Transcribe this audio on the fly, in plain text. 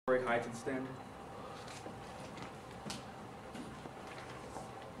Corey Hyde to the stand.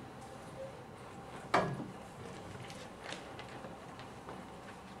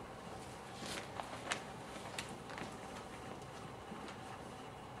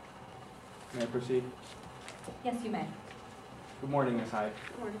 May I proceed? Yes, you may. Good morning, Ms. Hyde.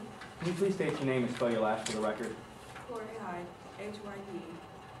 Good morning. Can you please state your name and spell your last for the record? Corey Hyde, H-Y-D.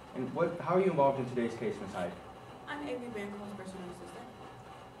 And how are you involved in today's case, Ms. Hyde? I'm A.B. Bancroft's personal assistant.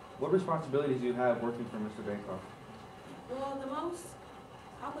 What responsibilities do you have working for Mr. Bancroft? Well, the most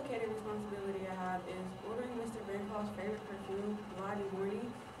complicated responsibility I have is ordering Mr. Bancroft's favorite perfume, La de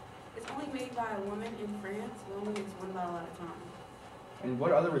Morning. It's only made by a woman in France, but only makes one bottle at a time. And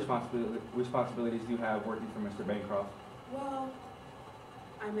what other responsibilities do you have working for Mr. Bancroft? Well,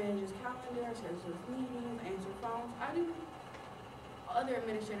 I manage his calendar, schedule his meetings, answer phones. I do other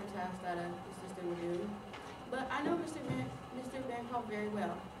administrative tasks that an assistant would do. But I know Mr. Bancroft very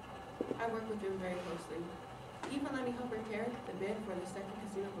well. I work with him very closely. He even let me help prepare the bid for the second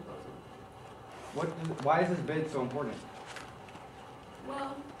casino proposal. Why is this bid so important?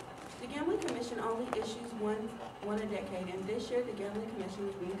 Well, the Gambling Commission only issues one a decade, and this year the Gambling Commission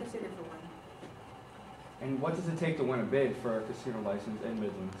is being considered for one. And what does it take to win a bid for a casino license in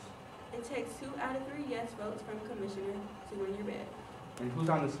Midlands? It takes 2 out of 3 yes votes from a commissioner to win your bid. And who's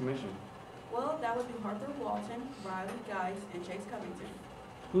on this commission? Well, that would be Harper Walton, Riley Geis, and Chase Covington.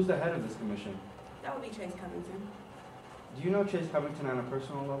 Who's the head of this commission? That would be Chase Covington. Do you know Chase Covington on a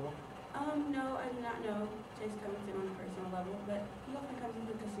personal level? No, I do not know Chase Covington on a personal level, but he often comes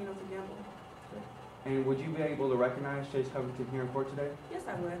into the casino to gamble. And would you be able to recognize Chase Covington here in court today? Yes,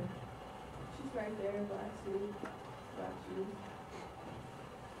 I would. She's right there, black suit, black shoes.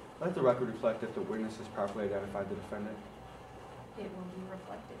 Let the record reflect that the witness has properly identified the defendant. It will be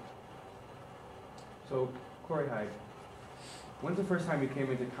reflected. So, Corey Hyde, when's the first time you came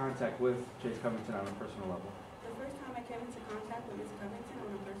into contact with Chase Covington on a personal level? The first time I came into contact with Ms. Covington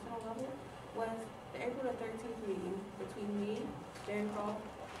on a personal level was the April the 13th meeting between me, Bancroft,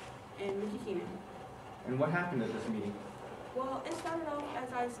 and Mickey Keenan. And what happened at this meeting? Well, it started off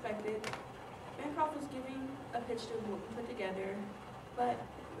as I expected. Bancroft was giving a pitch to what we put together, but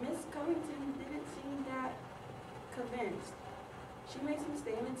Ms. Covington didn't seem that convinced. She made some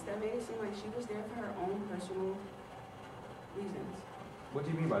statements that made it seem like she was there for her own personal reasons. What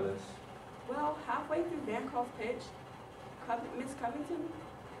do you mean by this? Well, halfway through Bancroft's pitch, Ms. Covington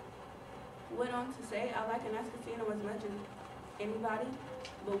went on to say, I like a nice casino as much as anybody,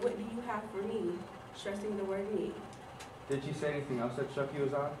 but what do you have for me? Stressing the word me. Did she say anything else that struck you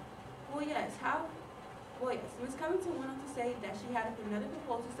as odd? Well, yes. Ms. Covington went on to say that she had another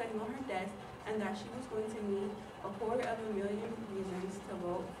proposal sitting on her desk and that she was going to need $250,000 reasons to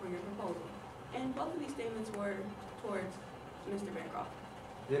vote for your proposal. And both of these statements were towards Mr. Bancroft.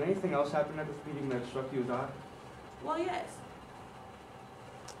 Did anything else happen at this meeting that struck you as odd? Well, yes.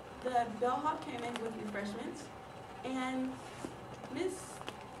 The bellhop came in with refreshments, and Miss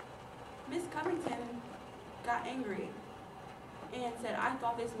Covington got angry and said, I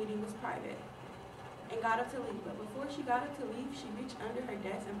thought this meeting was private, and got up to leave. But before she got up to leave, she reached under her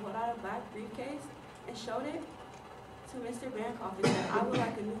desk and pulled out a black briefcase and showed it to Mr. Bancroft and said, I would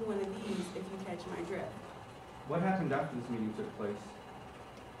like a new one of these if you catch my drift. What happened after this meeting took place?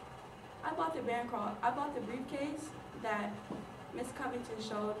 I bought the briefcase that Miss Covington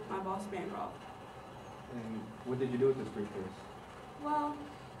showed my boss Bancroft. And what did you do with this briefcase? Well,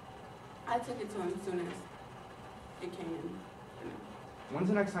 I took it to him as soon as it came in. When's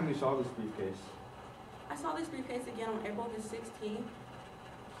the next time you saw this briefcase? I saw this briefcase again on April the 16th.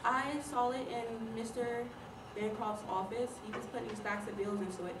 I saw it in Mr. Bancroft's office. He was putting stacks of bills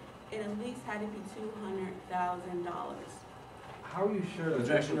into it. It at least had to be $200,000. How are you sure that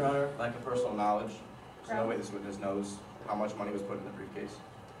Objection, Your Honor. Lack of personal knowledge. There's no way this witness knows how much money was put in the briefcase.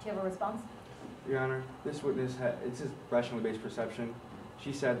 Do you have a response? Your Honor, this witness it's his rationally based perception.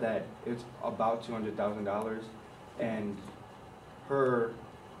 She said that it's about $200,000, and her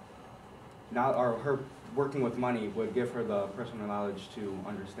working with money would give her the personal knowledge to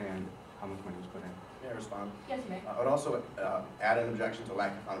understand how much money was put in. May I respond? Yes, you may. I would also add an objection to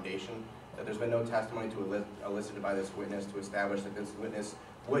lack of foundation, that there's been no testimony elicited by this witness to establish that this witness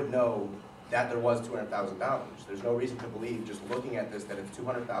would know that there was $200,000. There's no reason to believe, just looking at this, that it's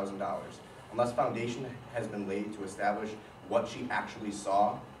 $200,000. Unless foundation has been laid to establish what she actually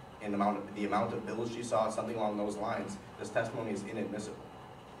saw and the amount of bills she saw, something along those lines, this testimony is inadmissible.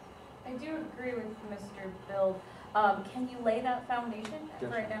 I do agree with Mr. Bill. Can you lay that foundation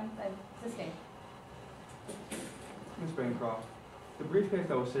Yes. right now? Sustained. Ms. Bancroft, the briefcase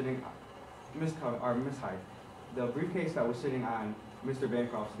that was sitting, Ms. Hyde, the briefcase that was sitting on Mr.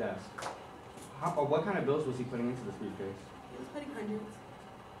 Bancroft's desk, what kind of bills was he putting into this briefcase? He was putting hundreds.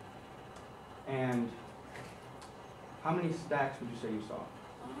 And how many stacks would you say you saw?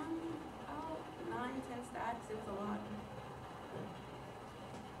 About 9, 10 stacks. It was a lot.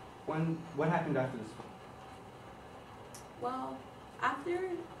 What happened after this? Well, after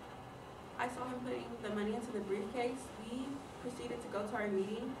I saw him putting the money into the briefcase, we proceeded to go to our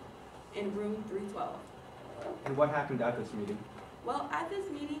meeting in room 312. And what happened at this meeting? Well, at this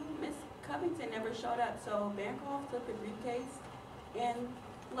meeting, Miss Covington never showed up, so Bancroft took the briefcase and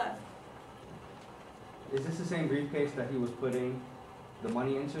left. Is this the same briefcase that he was putting the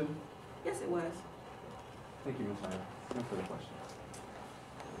money into? Yes, it was. Thank you, Ms. Hyde. No further questions.